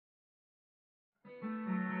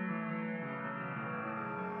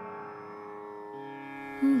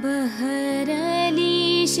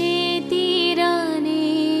बहरली शेतीराने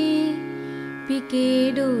पिके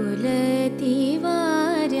डोलती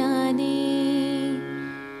वाऱ्याने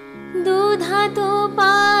दुधातो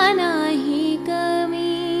पानाही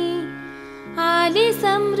कमी आली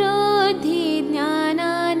समृद्धी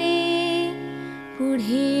ज्ञानाने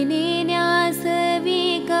पुढे नेण्यास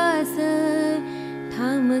विकास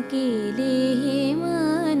ठाम केले हे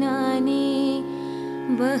मनाने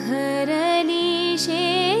बहरली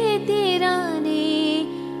शेतीराने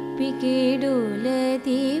पिके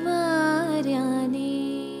डोलती वाऱ्याने.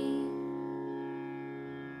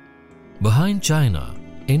 Behind China,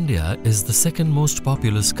 India is the second most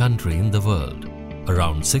populous country in the world.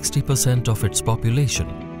 Around 60% of its population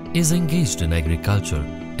is engaged in agriculture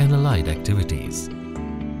and allied activities.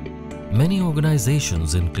 Many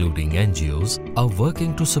organizations, including NGOs, are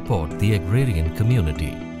working to support the agrarian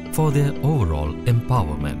community for their overall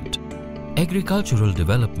empowerment. Agricultural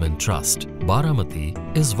Development Trust, Baramati,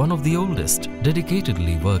 is one of the oldest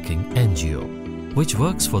dedicatedly working NGO, which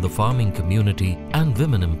works for the farming community and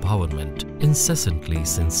women empowerment incessantly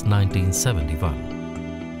since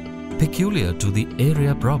 1971. Peculiar to the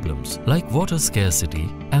area, problems like water scarcity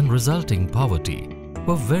and resulting poverty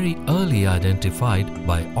were very early identified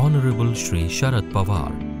by Honorable Shri Sharad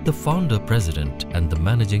Pawar, the founder president and the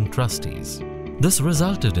managing trustees. This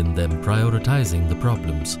resulted in them prioritizing the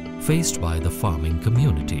problems faced by the farming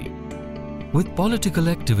community. With political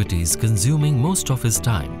activities consuming most of his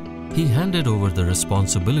time, he handed over the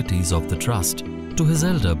responsibilities of the trust to his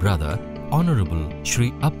elder brother, Honorable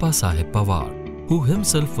Shri Appa Sahib Pawar, who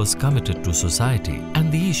himself was committed to society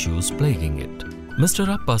and the issues plaguing it. Mr.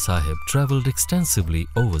 Appa Sahib travelled extensively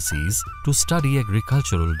overseas to study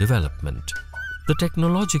agricultural development. The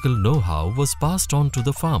technological know-how was passed on to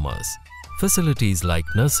the farmers. Facilities like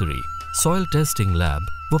nursery, soil testing lab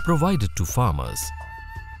were provided to farmers.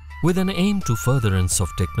 With an aim to furtherance of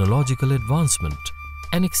technological advancement,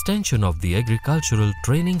 an extension of the Agricultural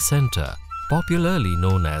Training Center, popularly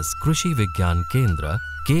known as Krishi Vigyan Kendra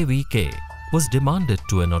 (KVK), was demanded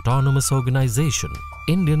to an autonomous organization,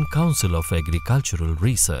 Indian Council of Agricultural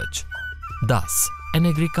Research. Thus, an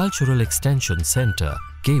Agricultural Extension Center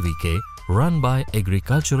 (KVK) run by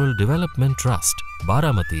Agricultural Development Trust,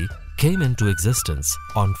 Baramati, came into existence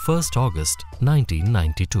on 1st August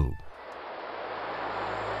 1992.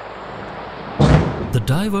 The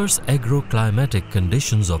diverse agro-climatic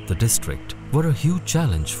conditions of the district were a huge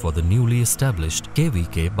challenge for the newly established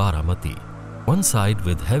KVK Baramati, one side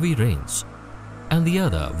with heavy rains and the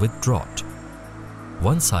other with drought,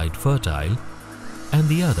 one side fertile and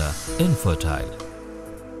the other infertile,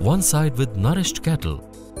 one side with nourished cattle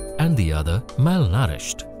and the other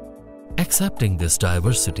malnourished. Accepting this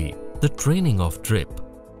diversity, the training of drip,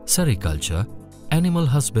 sericulture, animal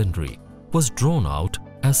husbandry was drawn out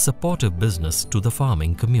as supportive business to the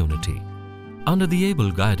farming community. Under the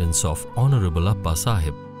able guidance of Honorable Appa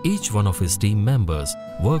Sahib, each one of his team members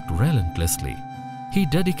worked relentlessly. He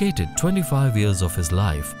dedicated 25 years of his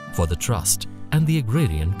life for the trust and the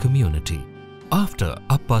agrarian community. After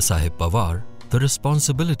Appa Sahib Pawar, the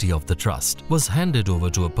responsibility of the trust was handed over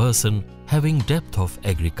to a person having depth of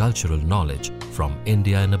agricultural knowledge from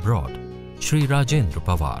India and abroad, Shri Rajendra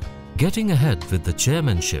Pawar. Getting ahead with the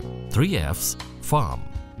chairmanship, 3 F's, farm,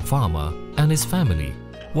 farmer and his family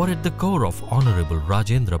were at the core of Honorable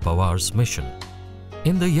Rajendra Pawar's mission.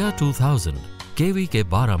 In the year 2000, KVK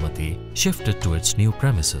Baramati shifted to its new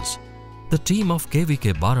premises. The team of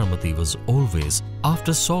KVK Baramati was always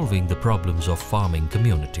after solving the problems of farming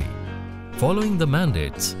community. Following the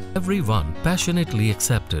mandates, everyone passionately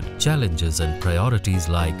accepted challenges and priorities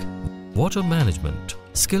like water management,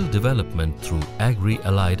 skill development through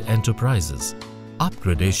agri-allied enterprises,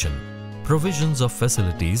 upgradation, provisions of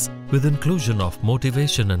facilities with inclusion of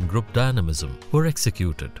motivation and group dynamism were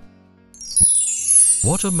executed.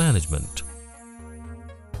 Water management.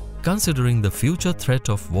 Considering the future threat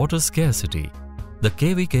of water scarcity, the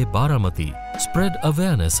KVK Baramati spread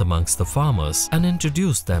awareness amongst the farmers and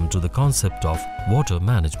introduced them to the concept of water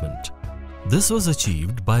management. This was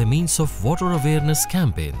achieved by means of water awareness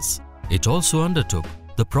campaigns. It also undertook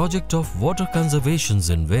the project of water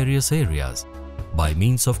conservations in various areas by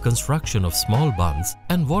means of construction of small bunds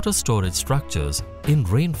and water storage structures in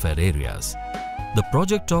rain-fed areas. The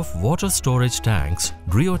project of water storage tanks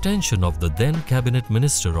drew attention of the then Cabinet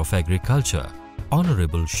Minister of Agriculture,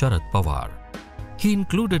 Honorable Sharad Pawar. He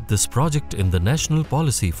included this project in the National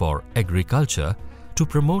Policy for Agriculture to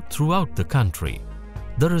promote throughout the country.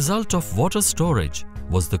 The result of water storage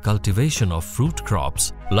was the cultivation of fruit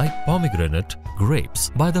crops like pomegranate,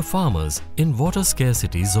 grapes by the farmers in water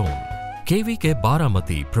scarcity zone. KVK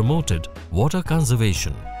Baramati promoted water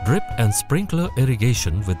conservation, drip and sprinkler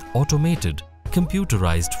irrigation with automated,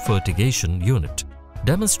 computerized fertigation unit,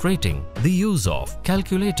 demonstrating the use of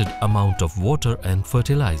calculated amount of water and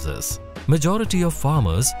fertilizers. Majority of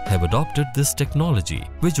farmers have adopted this technology,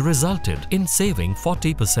 which resulted in saving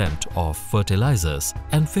 40% of fertilizers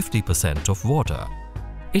and 50% of water.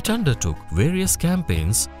 It undertook various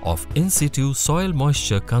campaigns of in situ soil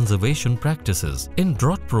moisture conservation practices in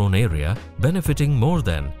drought-prone area, benefiting more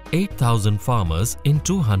than 8,000 farmers in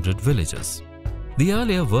 200 villages. The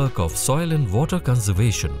earlier work of soil and water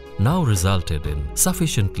conservation now resulted in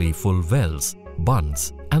sufficiently full wells,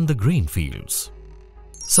 bunds, and the green fields.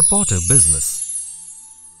 Supportive business.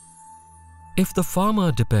 If the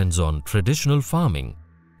farmer depends on traditional farming,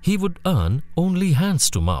 he would earn only hands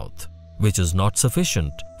to mouth, which is not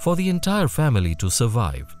sufficient for the entire family to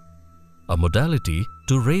survive. A modality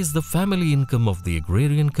to raise the family income of the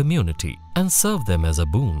agrarian community and serve them as a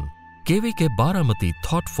boon, KVK Baramati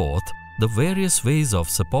thought forth the various ways of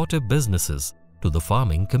supportive businesses to the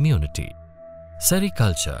farming community.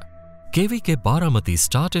 Sericulture. KVK Baramati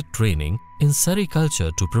started training in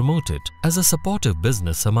sericulture to promote it as a supportive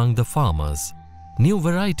business among the farmers. New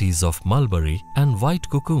varieties of mulberry and white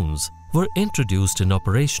cocoons were introduced in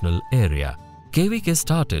operational area. KVK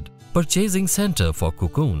started purchasing center for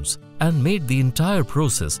cocoons and made the entire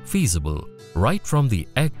process feasible, right from the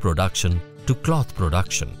egg production to cloth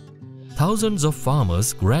production. Thousands of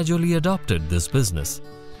farmers gradually adopted this business.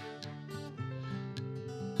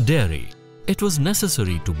 Dairy. It was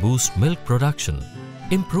necessary to boost milk production,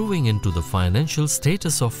 improving into the financial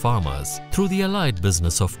status of farmers through the allied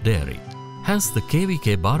business of dairy. Hence, the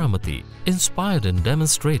KVK Baramati inspired and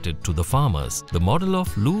demonstrated to the farmers the model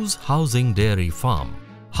of loose housing dairy farm,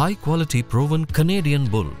 high-quality proven Canadian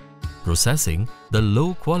bull, processing the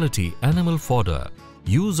low-quality animal fodder,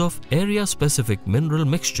 use of area-specific mineral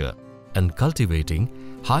mixture, and cultivating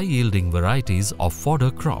high-yielding varieties of fodder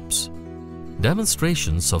crops.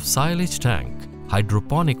 Demonstrations of silage tank,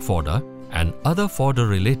 hydroponic fodder, and other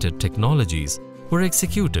fodder-related technologies were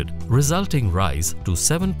executed, resulting rise to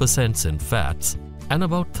 7% in fats and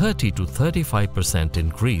about 30 to 35%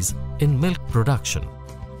 increase in milk production.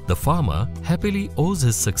 The farmer happily owes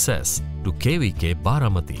his success to KVK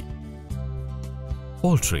Baramati.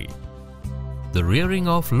 Poultry. The rearing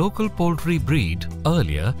of local poultry breed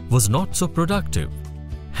earlier was not so productive.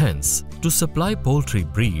 Hence, to supply poultry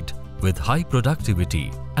breed with high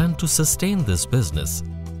productivity and to sustain this business,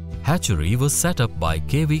 hatchery was set up by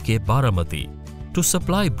KVK Baramati to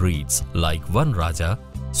supply breeds like Vanraja,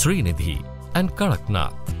 Srinidhi and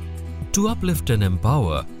Kadaknath. To uplift and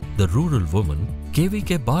empower the rural woman,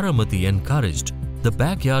 KVK Baramati encouraged the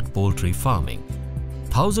backyard poultry farming.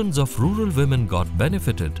 Thousands of rural women got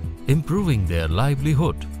benefited, improving their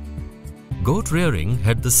livelihood. Goat rearing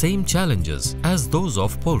had the same challenges as those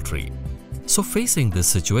of poultry. So facing this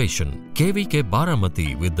situation, KVK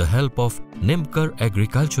Baramati, with the help of Nimkar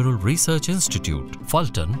Agricultural Research Institute,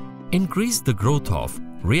 Fulton, increased the growth of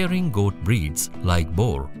rearing goat breeds like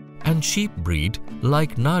boar and sheep breed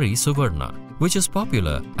like Nari Suvarna, which is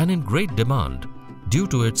popular and in great demand due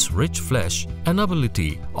to its rich flesh and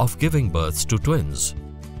ability of giving birth to twins.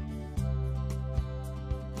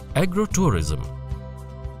 Agrotourism.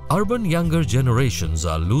 Urban younger generations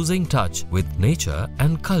are losing touch with nature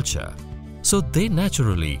and culture, so they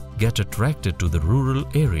naturally get attracted to the rural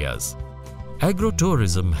areas.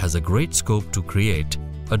 Agrotourism has a great scope to create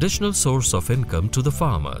additional source of income to the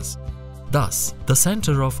farmers. Thus, the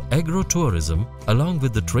Center of Agrotourism along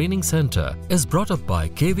with the training center is brought up by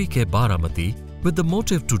KVK Baramati with the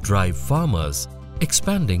motive to drive farmers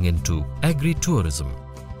expanding into agri-tourism.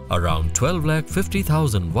 Around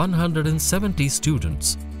 12,50,170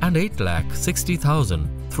 students and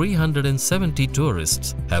 8,60,370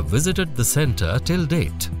 tourists have visited the center till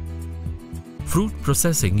date. Fruit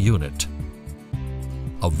Processing Unit.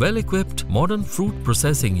 A well-equipped modern fruit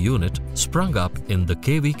processing unit sprung up in the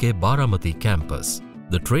KVK Baramati campus.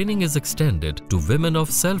 The training is extended to women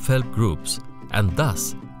of self-help groups, and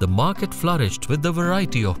thus the market flourished with the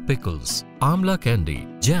variety of pickles, amla candy,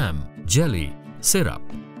 jam, jelly, syrup,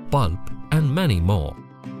 pulp, and many more.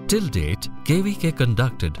 Till date, KVK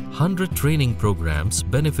conducted 100 training programs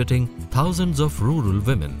benefiting thousands of rural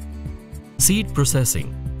women. Seed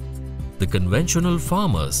processing. The conventional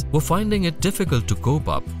farmers were finding it difficult to cope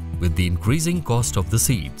up with the increasing cost of the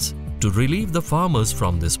seeds. To relieve the farmers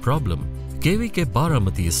from this problem, KVK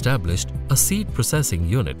Baramati established a seed processing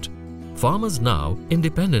unit. Farmers now,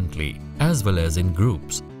 independently as well as in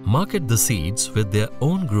groups, market the seeds with their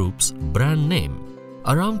own group's brand name.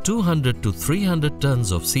 Around 200 to 300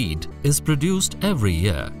 tons of seed is produced every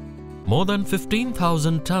year. more than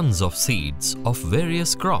 15,000 tons of seeds of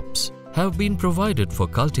various crops have been provided for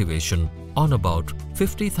cultivation on about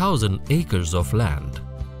 50,000 acres of land.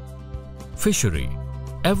 Fishery.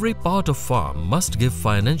 Every part of farm must give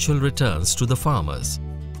financial returns to the farmers.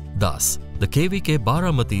 Thus, the KVK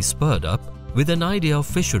Baramati spurred up with an idea of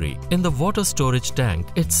fishery in the water storage tank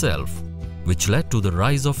itself, which led to the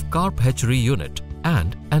rise of carp hatchery unit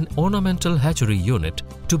and an ornamental hatchery unit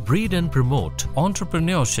to breed and promote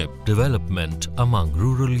entrepreneurship development among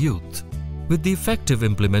rural youth. With the effective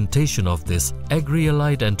implementation of this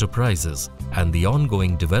agri-allied enterprises and the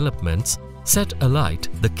ongoing developments, set alight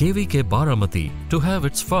the KVK Baramati to have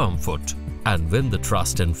its firm foot and win the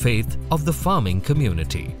trust and faith of the farming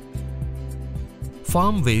community.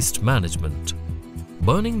 Farm waste management.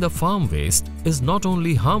 Burning the farm waste is not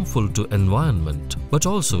only harmful to environment but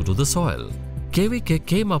also to the soil. KVK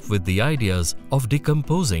came up with the ideas of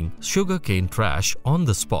decomposing sugarcane trash on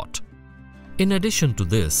the spot. In addition to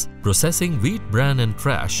this, processing wheat bran and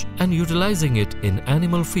trash and utilizing it in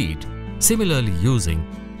animal feed, similarly using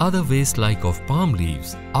other waste like of palm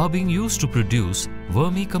leaves are being used to produce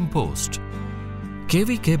vermicompost.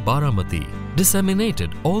 KVK Baramati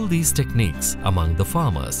disseminated all these techniques among the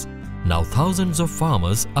farmers. Now thousands of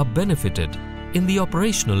farmers are benefited in the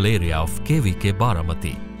operational area of KVK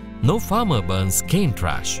Baramati. No farmer burns cane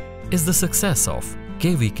trash is the success of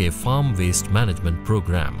KVK Farm Waste Management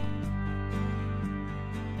Program.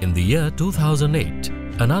 In the year 2008,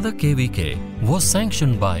 another KVK was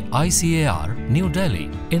sanctioned by ICAR New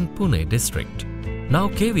Delhi in Pune district. Now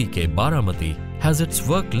KVK Baramati has its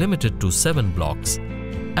work limited to 7 blocks,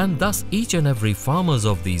 and thus each and every farmers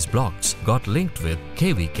of these blocks got linked with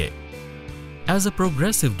KVK. As a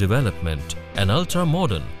progressive development, an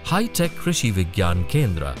ultra-modern, high-tech Krishi Vigyan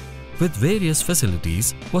Kendra with various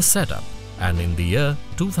facilities was set up, and in the year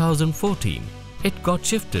 2014, it got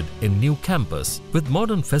shifted in new campus with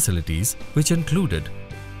modern facilities which included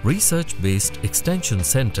research-based extension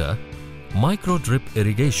center, micro-drip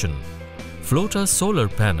irrigation, floater solar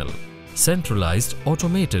panel, centralized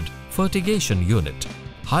automated fertigation unit,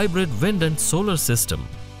 hybrid wind and solar system,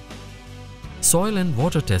 soil and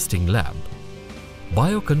water testing lab,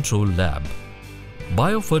 biocontrol lab,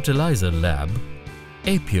 biofertilizer lab,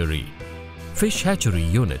 apiary, fish hatchery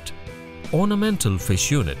unit, ornamental fish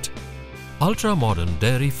unit, ultra-modern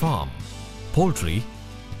dairy farm, poultry,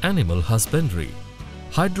 animal husbandry,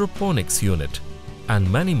 hydroponics unit,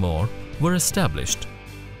 and many more were established.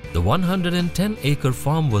 The 110-acre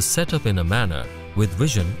farm was set up in a manner with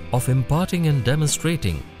vision of imparting and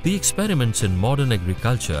demonstrating the experiments in modern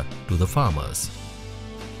agriculture to the farmers.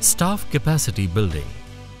 Staff capacity building.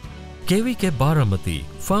 KVK Baramati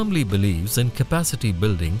firmly believes in capacity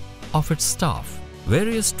building of its staff.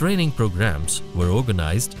 Various training programs were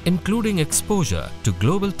organized, including exposure to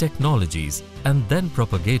global technologies and then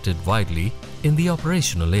propagated widely in the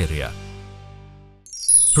operational area.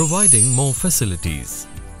 Providing more facilities.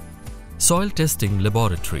 Soil testing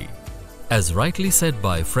laboratory. As rightly said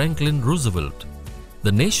by Franklin Roosevelt,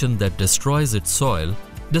 the nation that destroys its soil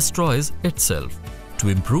destroys itself. To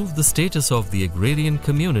improve the status of the agrarian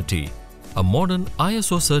community, a modern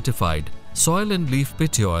ISO-certified soil and leaf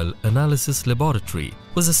pit oil analysis laboratory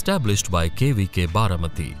was established by KVK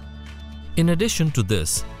Baramati. In addition to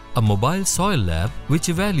this, a mobile soil lab which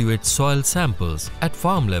evaluates soil samples at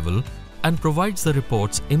farm level and provides the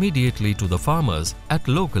reports immediately to the farmers at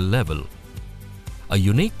local level. A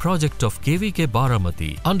unique project of KVK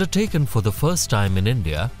Baramati undertaken for the first time in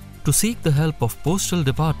India to seek the help of Postal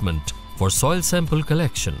Department for soil sample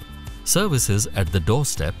collection. Services at the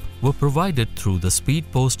doorstep were provided through the speed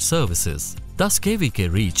post services. Thus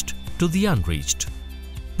KVK reached to the unreached.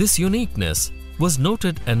 This uniqueness was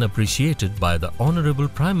noted and appreciated by the Honorable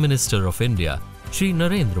Prime Minister of India, Shri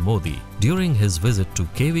Narendra Modi, during his visit to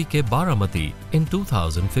KVK Baramati in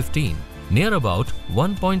 2015. Near about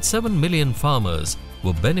 1.7 million farmers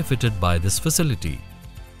were benefited by this facility.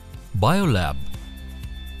 Biolab.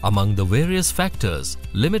 Among the various factors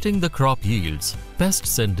limiting the crop yields,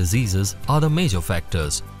 pests and diseases are the major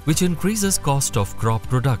factors which increases cost of crop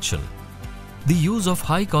production. The use of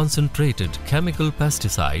high concentrated chemical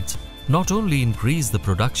pesticides not only increase the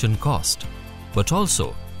production cost but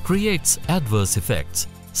also creates adverse effects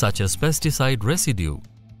such as pesticide residue,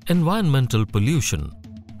 environmental pollution,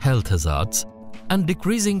 health hazards, and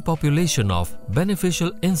decreasing population of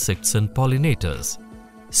beneficial insects and pollinators.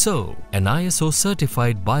 So, an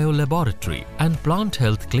ISO-certified biolaboratory and plant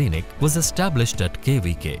health clinic was established at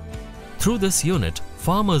KVK. Through this unit,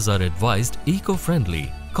 farmers are advised eco-friendly,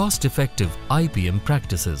 cost-effective IPM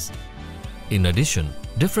practices. In addition,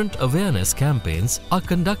 different awareness campaigns are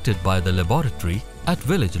conducted by the laboratory at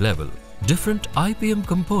village level. different IPM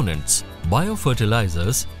components,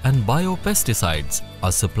 biofertilizers and biopesticides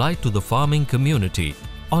are supplied to the farming community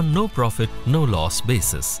on no profit, no loss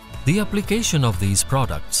basis. The application of these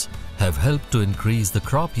products have helped to increase the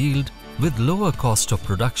crop yield with lower cost of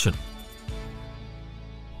production.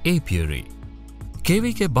 Apiary.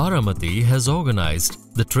 KVK Baramati has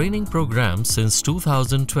organized the training program since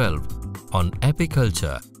 2012 on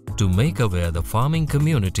apiculture to make aware the farming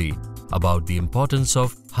community about the importance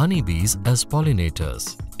of honeybees as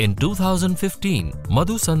pollinators. In 2015,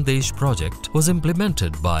 Madhu Sandesh project was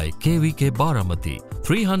implemented by KVK Baramati.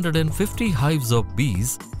 350 hives of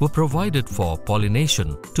bees were provided for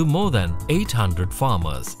pollination to more than 800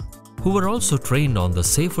 farmers, who were also trained on the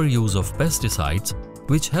safer use of pesticides,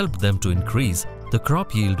 which helped them to increase the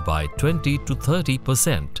crop yield by 20 to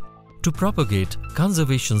 30%. To propagate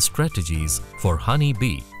conservation strategies for honey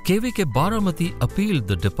bee, KVK Baramati appealed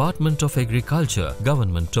the Department of Agriculture,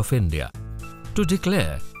 Government of India, to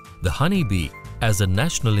declare the honey bee as a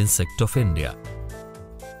national insect of India.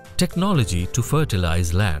 Technology to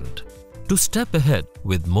fertilize land. To step ahead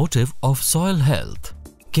with motive of soil health,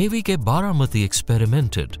 KVK Baramati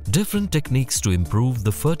experimented different techniques to improve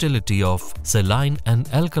the fertility of saline and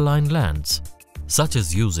alkaline lands, such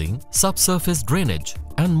as using subsurface drainage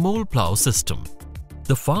and mole plough system.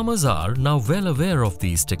 The farmers are now well aware of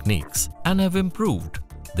these techniques and have improved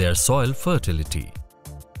their soil fertility.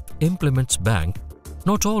 Implements Bank.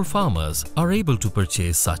 Not all farmers are able to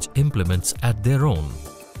purchase such implements at their own.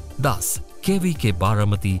 Thus, KVK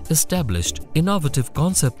Baramati established innovative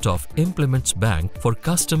concept of Implements Bank for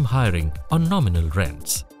custom hiring on nominal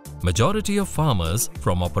rents. Majority of farmers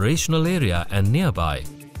from operational area and nearby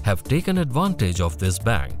have taken advantage of this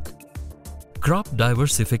bank. Crop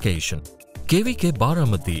diversification. KVK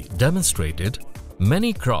Baramati demonstrated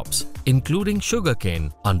many crops including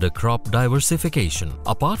sugarcane under crop diversification.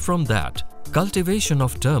 Apart from that, cultivation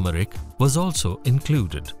of turmeric was also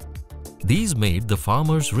included. These made the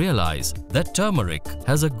farmers realize that turmeric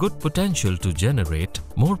has a good potential to generate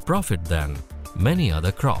more profit than many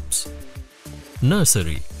other crops.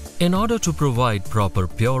 Nursery. In order to provide proper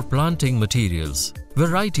pure planting materials,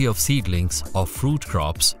 variety of seedlings of fruit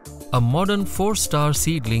crops, a modern 4-star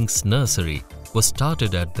seedlings nursery was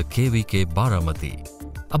started at the KVK Baramati.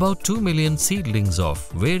 About 2 million seedlings of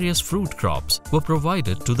various fruit crops were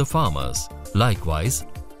provided to the farmers. Likewise,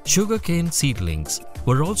 sugarcane seedlings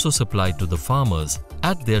were also supplied to the farmers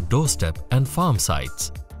at their doorstep and farm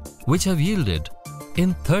sites, which have yielded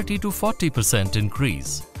in 30 to 40%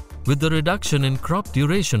 increase, with the reduction in crop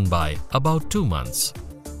duration by about 2 months.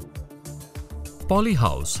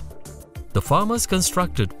 Polyhouse. The farmers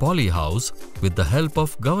constructed polyhouse with the help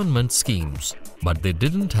of government schemes, but they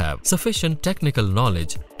didn't have sufficient technical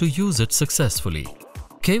knowledge to use it successfully.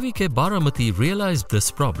 KVK Baramati realized this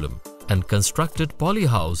problem and constructed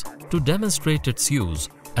polyhouse to demonstrate its use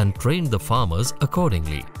and trained the farmers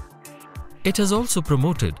accordingly. It has also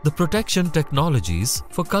promoted the protection technologies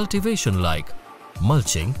for cultivation like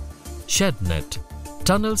mulching, shed net,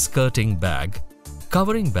 tunnel skirting bag,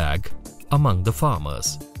 covering bag among the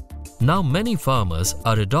farmers. Now many farmers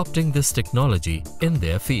are adopting this technology in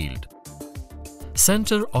their field.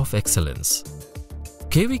 Center of Excellence.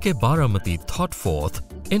 KVK Baramati thought forth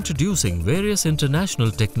introducing various international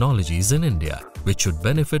technologies in India which should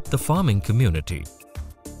benefit the farming community.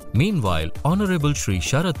 Meanwhile, Honorable Shri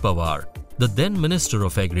Sharad Pawar, the then Minister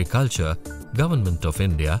of Agriculture, Government of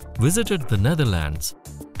India, visited the Netherlands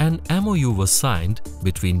and MOU was signed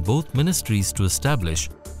between both ministries to establish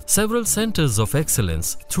several centers of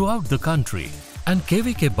excellence throughout the country. And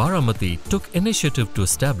KVK Baramati took initiative to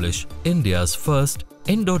establish India's first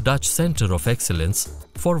Indo-Dutch Center of Excellence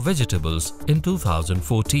for Vegetables in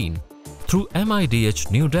 2014 through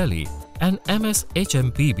MIDH New Delhi and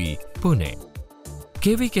MSHMPB Pune.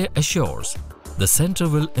 KVK assures the center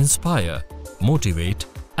will inspire, motivate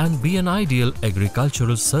and be an ideal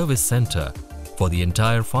agricultural service center for the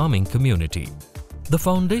entire farming community. The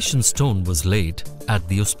foundation stone was laid at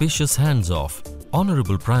the auspicious hands of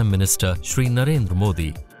Honorable Prime Minister Shri Narendra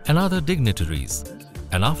Modi and other dignitaries.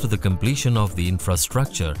 And after the completion of the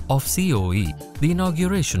infrastructure of COE, the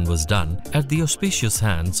inauguration was done at the auspicious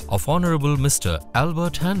hands of Honorable Mr.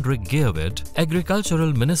 Albert Hendrik Geerwit,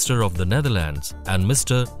 Agricultural Minister of the Netherlands, and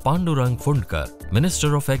Mr. Pandurang Fundkar,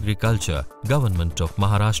 Minister of Agriculture, Government of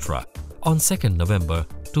Maharashtra, on 2nd November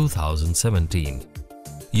 2017.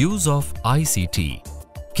 Use of ICT.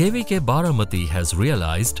 KVK Baramati has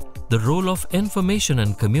realized the role of information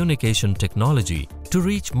and communication technology to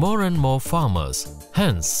reach more and more farmers.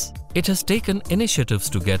 Hence, it has taken initiatives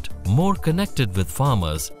to get more connected with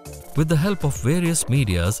farmers with the help of various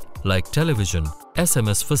medias like television,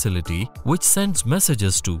 SMS facility, which sends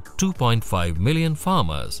messages to 2.5 million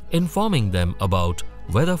farmers, informing them about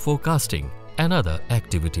weather forecasting and other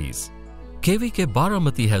activities. KVK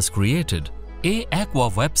Baramati has created a Aqua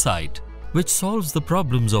website which solves the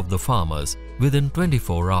problems of the farmers within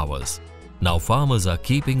 24 hours. Now farmers are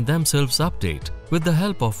keeping themselves updated with the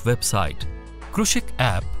help of website, Krishi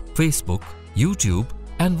app, Facebook, YouTube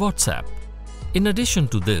and WhatsApp. In addition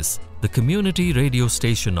to this, the community radio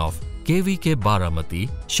station of KVK Baramati,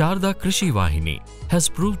 Sharda Krishi Vahini, has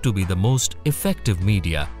proved to be the most effective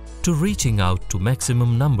media to reaching out to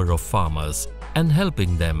maximum number of farmers and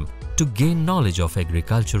helping them to gain knowledge of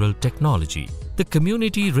agricultural technology. The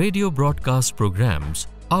community radio broadcast programs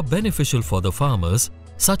are beneficial for the farmers,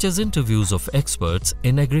 such as interviews of experts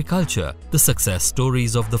in agriculture, the success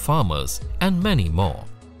stories of the farmers, and many more.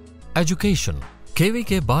 Education.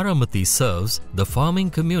 KVK Baramati serves the farming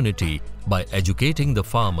community by educating the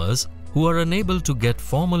farmers who are unable to get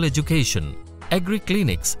formal education,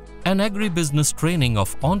 agri-clinics and agri-business training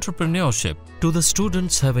of entrepreneurship to the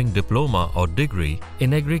students having diploma or degree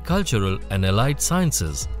in agricultural and allied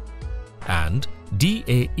sciences, and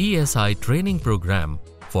DAESI training program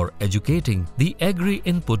for educating the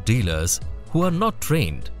agri-input dealers who are not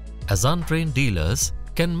trained, as untrained dealers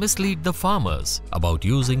can mislead the farmers about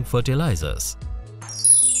using fertilizers.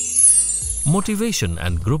 Motivation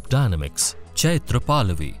and group dynamics. Chaitra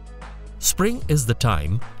Pallavi. Spring is the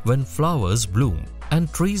time when flowers bloom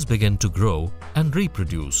and trees begin to grow and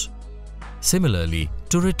reproduce. Similarly,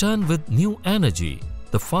 to return with new energy,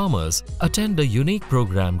 the farmers attend a unique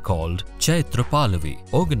program called Chaitra Pallavi,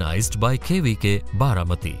 organized by KVK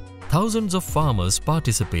Baramati. Thousands of farmers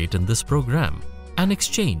participate in this program and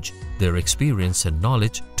exchange their experience and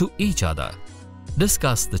knowledge to each other,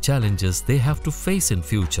 discuss the challenges they have to face in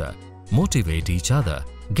future, motivate each other,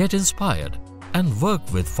 get inspired, and work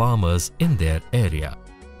with farmers in their area.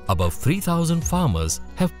 Above 3,000 farmers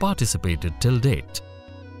have participated till date.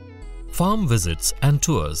 Farm visits and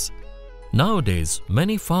tours. Nowadays,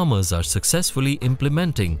 many farmers are successfully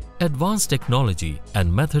implementing advanced technology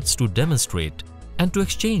and methods to demonstrate, and to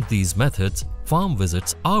exchange these methods, farm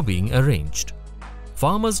visits are being arranged.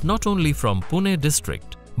 Farmers not only from Pune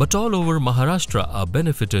district but all over Maharashtra are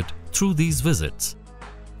benefited through these visits.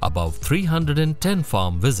 About 310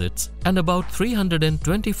 farm visits and about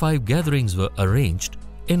 325 gatherings were arranged,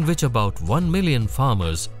 in which about 1 million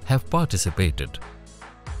farmers have participated.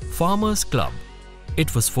 Farmers Club.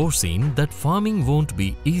 It was foreseen that farming won't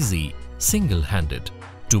be easy single-handed.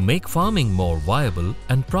 To make farming more viable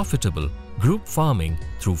and profitable, group farming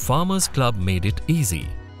through Farmers Club made it easy.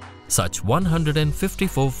 Such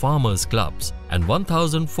 154 farmers clubs and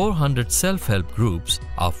 1,400 self-help groups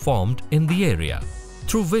are formed in the area,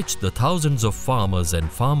 through which the thousands of farmers and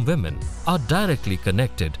farm women are directly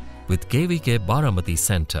connected with KVK Baramati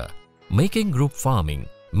Center, making group farming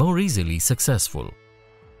more easily successful.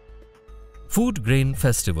 Food Grain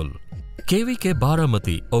Festival. KVK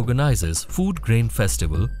Baramati organizes Food Grain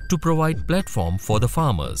Festival to provide platform for the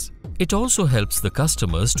farmers. It also helps the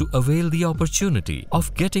customers to avail the opportunity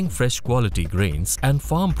of getting fresh quality grains and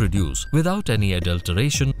farm produce without any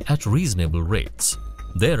adulteration at reasonable rates.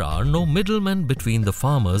 There are no middlemen between the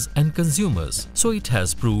farmers and consumers, so it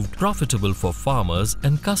has proved profitable for farmers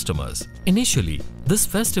and customers. Initially, this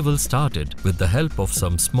festival started with the help of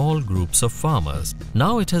some small groups of farmers.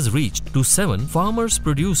 Now it has reached to 7 farmers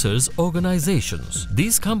producers organizations.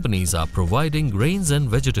 These companies are providing grains and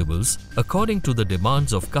vegetables according to the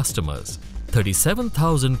demands of customers.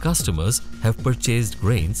 37,000 customers have purchased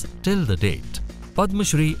grains till the date. Padma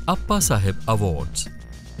Shri Appa Sahib Awards.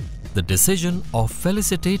 The decision of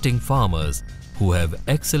felicitating farmers who have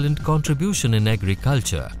excellent contribution in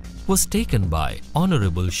agriculture was taken by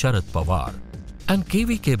Honorable Sharad Pawar, and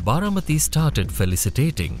KVK Baramati started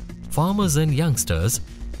felicitating farmers and youngsters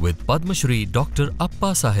with Padma Shri Dr.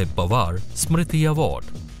 Appa Sahib Pawar Smriti Award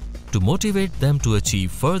to motivate them to achieve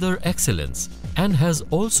further excellence, and has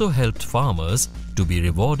also helped farmers to be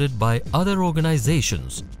rewarded by other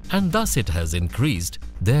organizations, and thus it has increased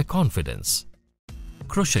their confidence.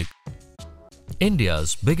 Krishi,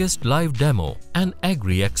 India's biggest live demo and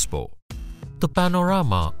agri-expo. The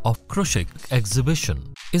panorama of Krishi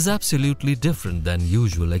exhibition is absolutely different than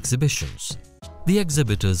usual exhibitions. The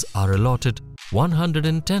exhibitors are allotted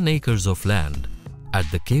 110 acres of land at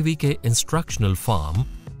the KVK Instructional Farm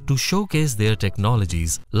to showcase their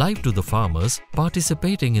technologies live to the farmers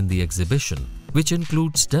participating in the exhibition, which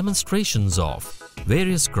includes demonstrations of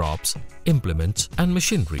various crops, implements and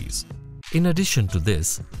machineries. In addition to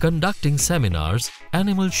this, conducting seminars,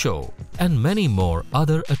 animal show, and many more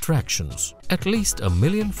other attractions. At least 1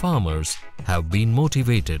 million farmers have been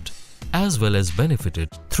motivated as well as benefited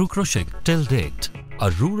through Krishi till date,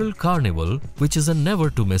 a rural carnival which is a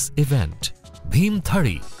never-to-miss event. Bhim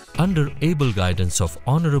Thadi, under able guidance of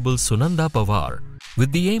Honorable Sunanda Pawar,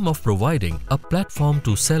 with the aim of providing a platform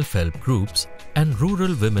to self-help groups and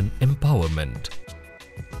rural women empowerment.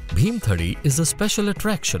 Bhim Thadi is a special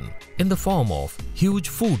attraction in the form of huge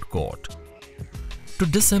food court. To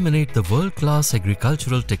disseminate the world-class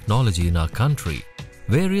agricultural technology in our country,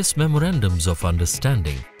 various memorandums of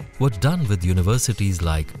understanding were done with universities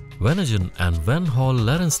like Wageningen and Van Hall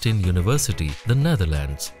Larenstein University, the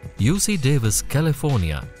Netherlands, UC Davis,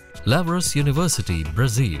 California, Lavras University,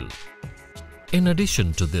 Brazil. In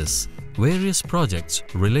addition to this, various projects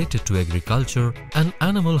related to agriculture and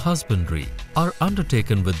animal husbandry are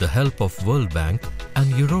undertaken with the help of World Bank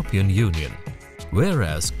and European Union,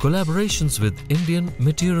 whereas collaborations with Indian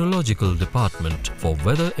Meteorological Department for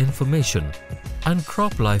weather information and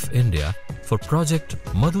CropLife India for Project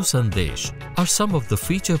Madhu Sandesh are some of the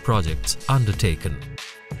feature projects undertaken.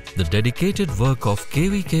 The dedicated work of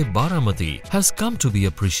KVK Baramati has come to be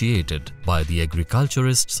appreciated by the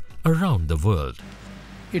agriculturists around the world.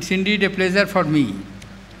 It's indeed a pleasure for me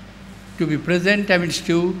to be present amidst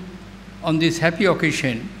you on this happy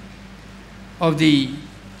occasion of the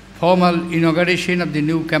formal inauguration of the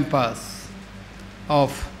new campus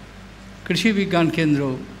of Krishi Vigyan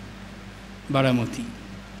Kendra Baramati.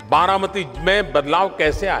 Baramati में बदलाव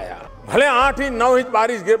कैसे आया? भले 8 inch 9 inch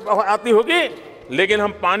बारिश आती होगी, लेकिन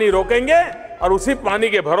हम पानी रोकेंगे और उसी पानी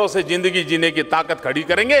के भरोसे जिंदगी जीने की ताकत खड़ी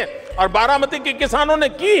करेंगे और बारामती के किसानों ने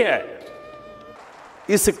की है।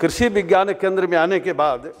 इस कृषि विज्ञान केंद्र में आने के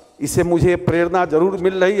बाद इसे मुझे प्रेरणा जरूर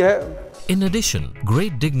मिल रही है। In addition,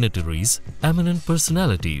 great dignitaries, eminent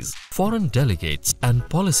personalities, foreign delegates and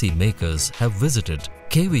policy makers have visited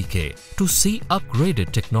KVK to see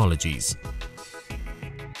upgraded technologies.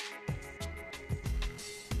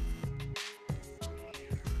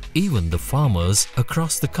 Even the farmers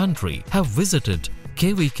across the country have visited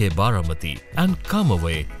KVK Baramati and come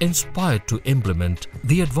away inspired to implement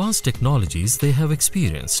the advanced technologies they have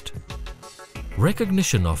experienced.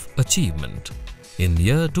 Recognition of achievement. In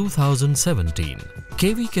year 2017,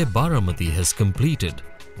 KVK Baramati has completed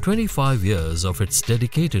 25 years of its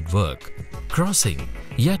dedicated work, crossing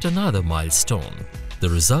yet another milestone, the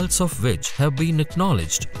results of which have been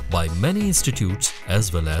acknowledged by many institutes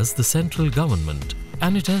as well as the central government,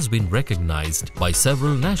 and it has been recognized by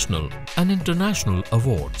several national and international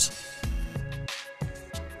awards.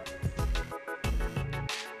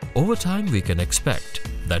 Over time, we can expect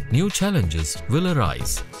that new challenges will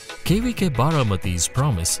arise. KVK Baramati's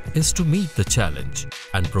promise is to meet the challenge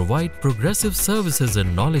and provide progressive services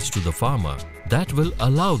and knowledge to the farmer that will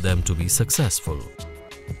allow them to be successful.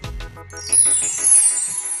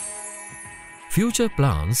 Future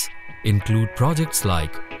plans include projects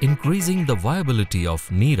like increasing the viability of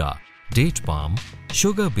Neera, date palm,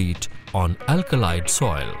 sugar beet on alkaline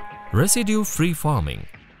soil, residue-free farming,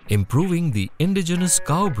 improving the indigenous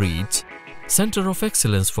cow breeds, Center of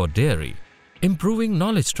Excellence for Dairy, improving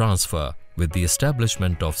knowledge transfer with the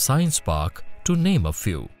establishment of Science Park, to name a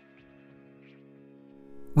few.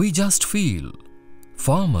 We just feel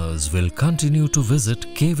farmers will continue to visit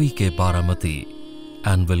KVK Baramati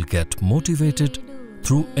and will get motivated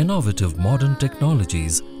through innovative modern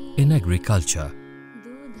technologies in agriculture,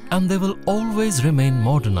 and they will always remain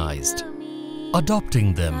modernized,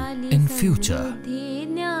 adopting them in future.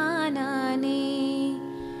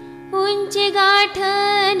 उंच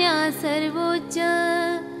गाठण्या सर्वोच्च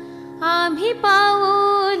आम्ही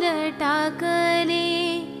पाऊल टाकले,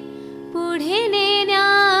 पुढे नेण्या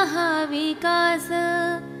हा विकास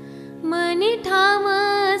money ठाम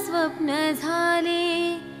स्वप्न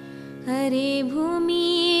झाले. अरे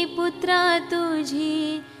भूमी पुत्रा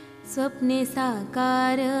तुझी स्वप्ने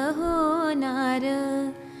साकार होणार,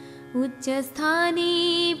 उच्च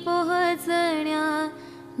स्थानी पोहोचण्या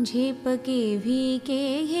झेप केव्हीके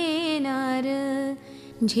घेणार,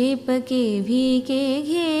 झेप केव्हीके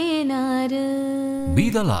घेणार. Be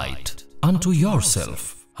the light unto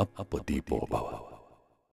yourself. Up, deepo, baba.